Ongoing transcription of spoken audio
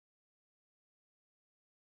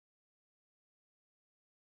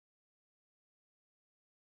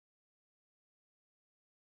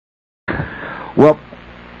Well,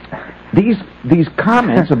 these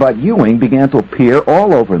comments about Ewing began to appear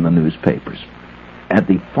all over in the newspapers. And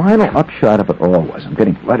the final upshot of it all was, I'm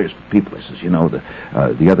getting letters from people. He says,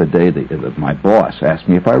 the other day, my boss asked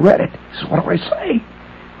me if I read it. He says, what do I say?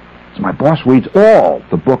 So my boss reads all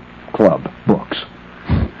the book club books.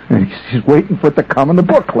 And he's waiting for it to come in the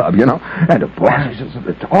book club, And the boss, he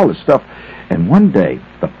says, all this stuff. And one day,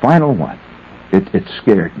 the final one, it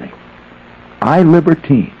scared me.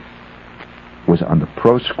 Libertine was on the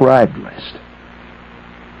proscribed list.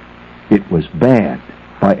 It was banned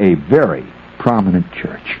by a very prominent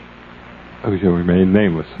church. Oh, shall remain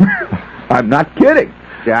nameless. I'm not kidding.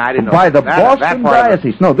 Yeah, I didn't know. By the Boston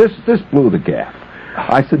Diocese. No, this blew the gap.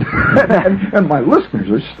 I said, and my listeners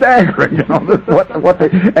are staggering.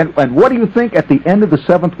 And what do you think? At the end of the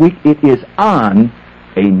 7th week, it is on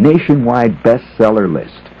a nationwide bestseller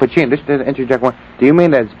list. But Gene, just to interject one, do you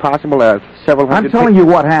mean that it's possible that several hundred? I'm telling you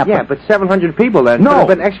what happened. Yeah, but 700 people then could have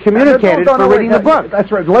been excommunicated for reading the book.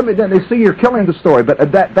 That's right. They see you're killing the story,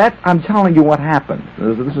 but that I'm telling you what happened.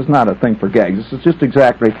 This is not a thing for gags. This is just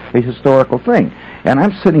exactly a historical thing. And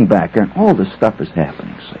I'm sitting back there, and all this stuff is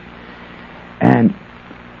happening. See, and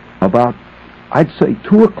about I'd say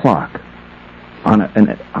 2:00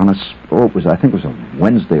 I think it was a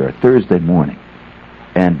Wednesday or Thursday morning,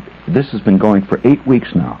 and this has been going for 8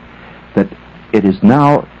 weeks now, that it is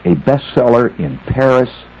now a bestseller in Paris,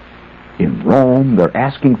 in Rome. They're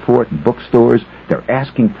asking for it in bookstores. They're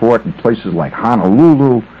asking for it in places like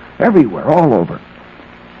Honolulu, everywhere, all over.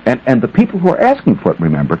 And the people who are asking for it,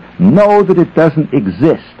 remember, know that it doesn't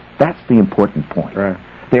exist. That's the important point. Right.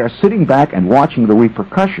 They are sitting back and watching the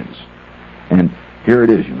repercussions. And here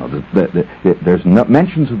it is, there's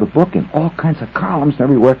mentions of the book in all kinds of columns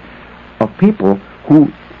everywhere of people who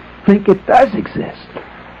think it does exist.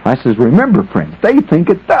 I says, remember, friends, they think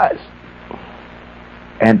it does.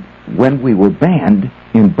 And when we were banned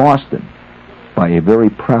in Boston by a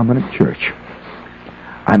very prominent church,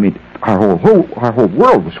 I mean, our whole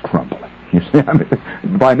world was crumbling. You see,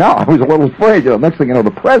 by now I was a little afraid. Next thing you know,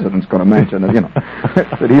 the president's going to mention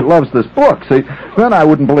that he loves this book. See, then I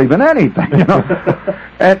wouldn't believe in anything.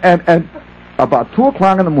 And about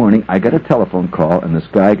 2:00 in the morning, I get a telephone call, and this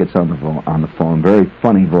guy gets on the phone, very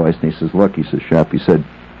funny voice, and he says, "Look," he says, "Shep," he says,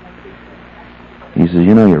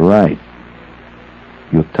 "You're right.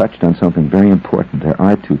 You've touched on something very important. There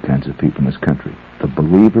are two kinds of people in this country: the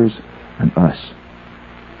believers and us."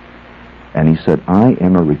 And he said, "I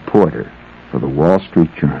am a reporter for the Wall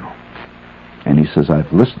Street Journal." And he says,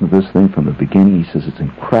 "I've listened to this thing from the beginning." He says, "It's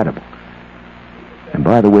incredible. And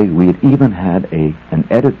by the way, we had even had an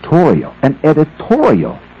editorial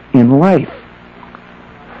in Life."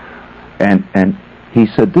 And he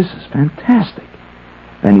said, "This is fantastic."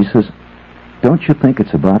 And he says, "Don't you think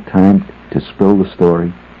it's about time to spill the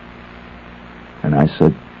story?" And I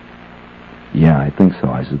said, "Yeah, I think so."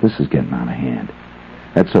 I said, "This is getting out of hand."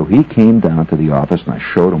 And so he came down to the office, and I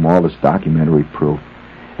showed him all this documentary proof,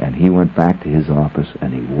 and he went back to his office,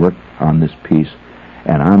 and he worked on this piece.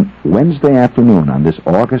 And on Wednesday afternoon, on this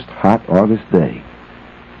hot August day,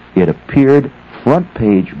 it appeared front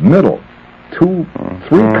page, middle,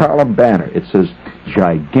 3-column banner. It says,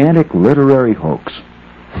 "Gigantic Literary Hoax."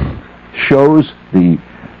 Shows the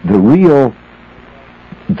real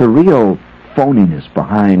phoniness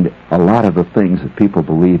behind a lot of the things that people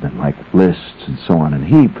believe in, like lists and so on. And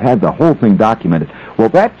he had the whole thing documented. Well,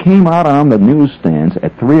 that came out on the newsstands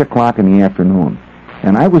at 3:00 in the afternoon.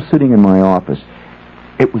 And I was sitting in my office.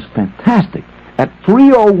 It was fantastic. At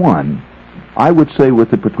 3:01, I would say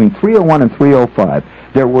between 3:01 and 3:05,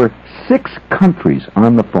 there were 6 countries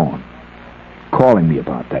on the phone calling me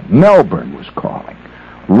about that. Melbourne was calling.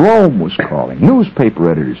 Rome was calling.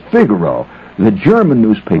 Newspaper editors, Figaro, the German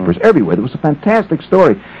newspapers, everywhere. There was a fantastic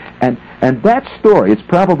story. And that story, it's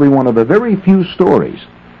probably one of the very few stories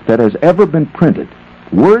that has ever been printed,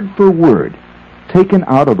 word for word, taken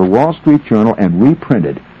out of the Wall Street Journal and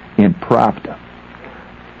reprinted in Pravda.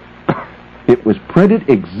 It was printed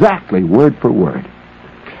exactly word for word.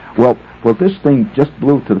 Well, this thing just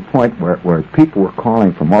blew to the point where people were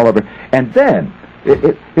calling from all over. And then,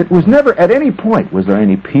 it was never, at any point, was there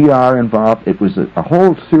any PR involved. It was a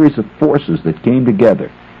whole series of forces that came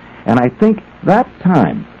together. And I think that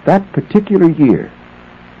time, that particular year,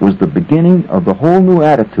 was the beginning of the whole new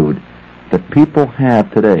attitude that people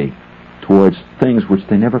have today towards things which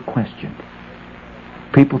they never questioned.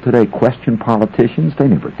 People today question politicians. They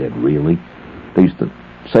never did, really. They used to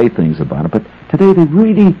say things about it, but today they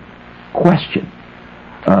really question.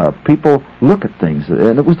 People look at things,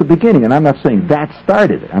 and it was the beginning, and I'm not saying that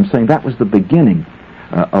started it. I'm saying that was the beginning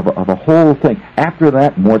of a whole thing. After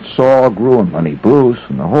that, Mort Saul grew, and Lenny Bruce,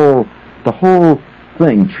 and the whole the whole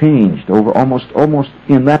thing changed over almost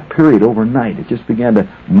in that period overnight. It just began to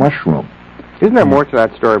mushroom. Isn't there more to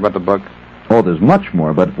that story about the book? Oh, there's much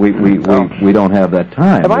more, but we don't have that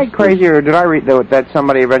time. Am I crazy, or did I read that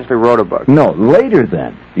somebody eventually wrote a book? No, later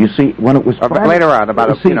then. You see, when it was later on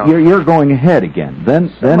about see, you're going ahead again. Then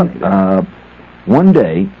one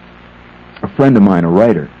day, a friend of mine, a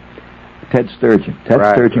writer, Ted Sturgeon. Ted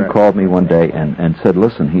Sturgeon called me one day and said,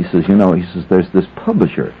 "Listen," he says, "there's this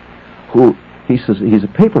publisher who." He says, he's a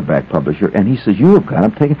paperback publisher, and he says, "You have got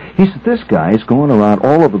him taken." He said, "This guy is going around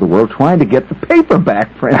all over the world trying to get the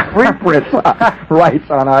paperback print, reprints rights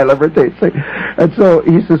on I Libertine." And so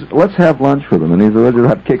he says, "Let's have lunch with him." And he said, "Let's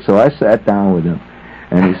have cake." So I sat down with him,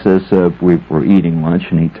 and he says, we were eating lunch,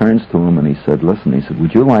 and he turns to him, and he said, "Listen," he said,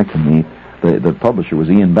 "would you like to meet," the publisher was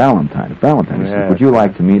Ian Valentine. He said, "Would you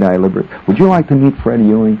like to meet I Libertine? Would you like to meet Freddie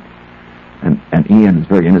Ewing?" And Ian is a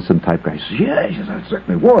very innocent type guy. He says, "Yeah," he says, "I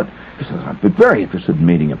certainly would." He says, "I've been very interested in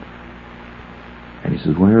meeting him." And he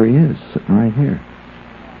says, "Well, here he is, sitting right here."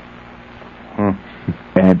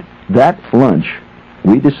 And that lunch,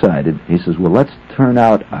 we decided, he says, "Well, let's turn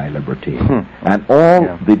out I Libertine. And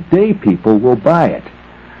all the day people will buy it.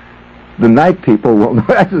 The night people will."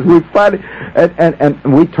 And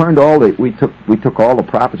we turned we took all the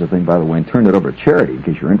profits of the thing, by the way, and turned it over to charity, in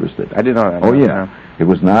case you're interested. I didn't know that. Oh, yeah. It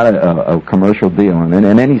was not a commercial deal in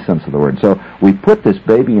any sense of the word. So we put this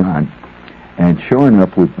baby on, and sure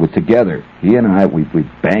enough, we're together. He and I, we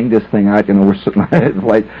banged this thing out, we're sitting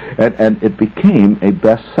like, and it became a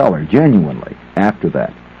bestseller, genuinely, after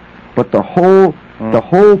that. But the whole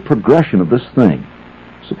progression of this thing.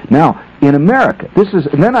 So, now, in America, this is,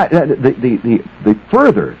 and then the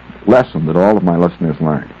further lesson that all of my listeners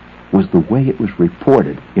learned was the way it was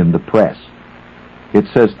reported in the press. It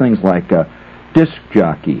says things like, disc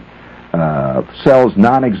jockey sells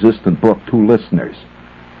non-existent book to listeners.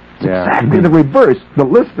 It's exactly the reverse. The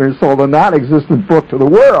listeners sold a non-existent book to the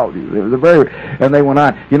world. It was and they went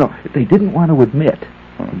on. They didn't want to admit.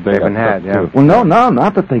 They haven't had, Well, no,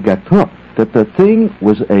 not that they got took. That the thing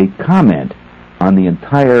was a comment on the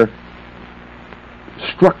entire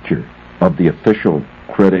structure of the official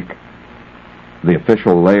critic, the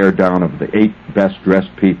official layer down of the 8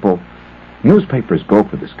 best-dressed people. Newspapers go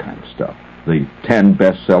for this kind of stuff. The 10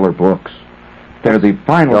 bestseller books. They're the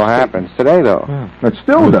final. Still happens today, though. It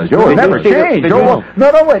still does. It never changed. No,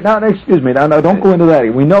 wait. Now, excuse me. Now, don't go into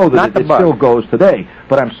that. We know that it still goes today.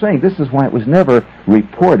 But I'm saying this is why it was never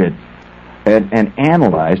reported and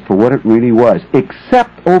analyzed for what it really was,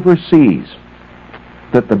 except overseas.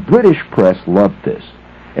 That the British press loved this.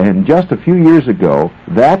 And just a few years ago,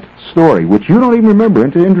 that story, which you don't even remember,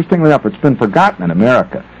 interestingly enough, it's been forgotten in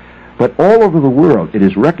America, but all over the world, it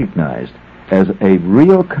is recognized as a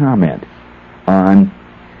real comment on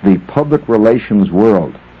the public relations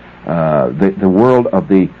world, the world of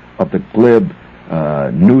the glib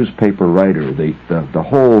newspaper writer, the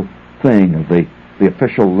whole thing of the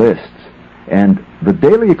official lists. And the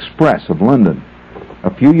Daily Express of London,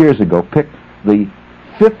 a few years ago, picked the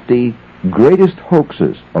 50 greatest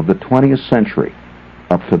hoaxes of the 20th century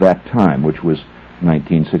up to that time, which was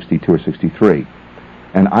 1962 or 63.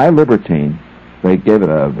 And I Libertine, they gave it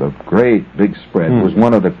a great big spread. It was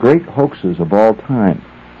one of the great hoaxes of all time.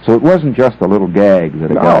 So it wasn't just a little gag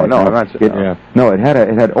that a guy. No, it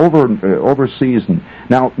had overseas.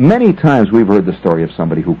 Now, many times we've heard the story of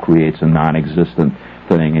somebody who creates a non-existent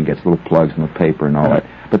thing and gets little plugs in the paper and all that.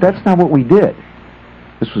 But that's not what we did.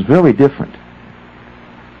 This was very different.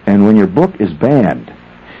 And when your book is banned,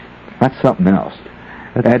 that's something else.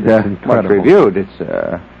 Much reviewed.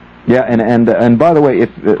 It's yeah, and by the way, if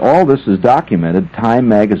all this is documented, Time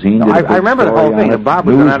magazine did a big I remember the whole thing. Bob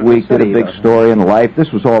was Newsweek did a big story, and Life.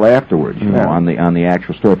 This was all afterwards, on the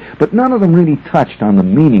actual story. But none of them really touched on the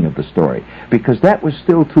meaning of the story because that was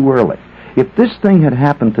still too early. If this thing had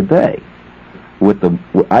happened today,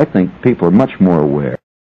 I think people are much more aware.